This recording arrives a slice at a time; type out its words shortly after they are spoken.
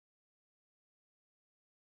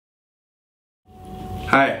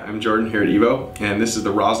Hi, I'm Jordan here at Evo, and this is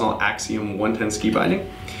the Rossignol Axium 110 ski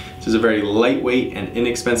binding. This is a very lightweight and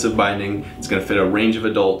inexpensive binding. It's going to fit a range of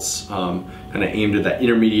adults, kind of aimed at that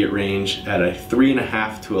intermediate range at a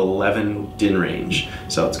 3.5 to 11 din range.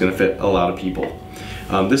 So it's going to fit a lot of people.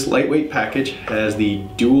 This lightweight package has the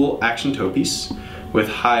dual action toe piece with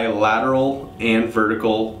high lateral and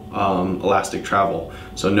vertical elastic travel.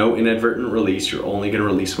 So no inadvertent release, you're only going to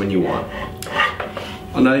release when you want.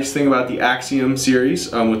 A nice thing about the Axium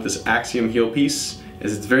series with this Axium heel piece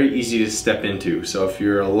is it's very easy to step into. So if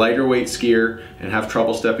you're a lighter weight skier and have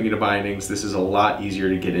trouble stepping into bindings, this is a lot easier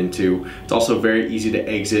to get into. It's also very easy to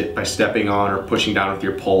exit by stepping on or pushing down with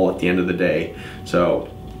your pole at the end of the day. So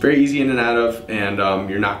very easy in and out of, and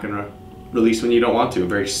you're not going to release when you don't want to. A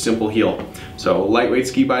very simple heel. So lightweight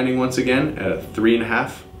ski binding once again at a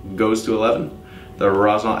 3.5 goes to 11. The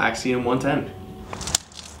Rossignol Axium 110.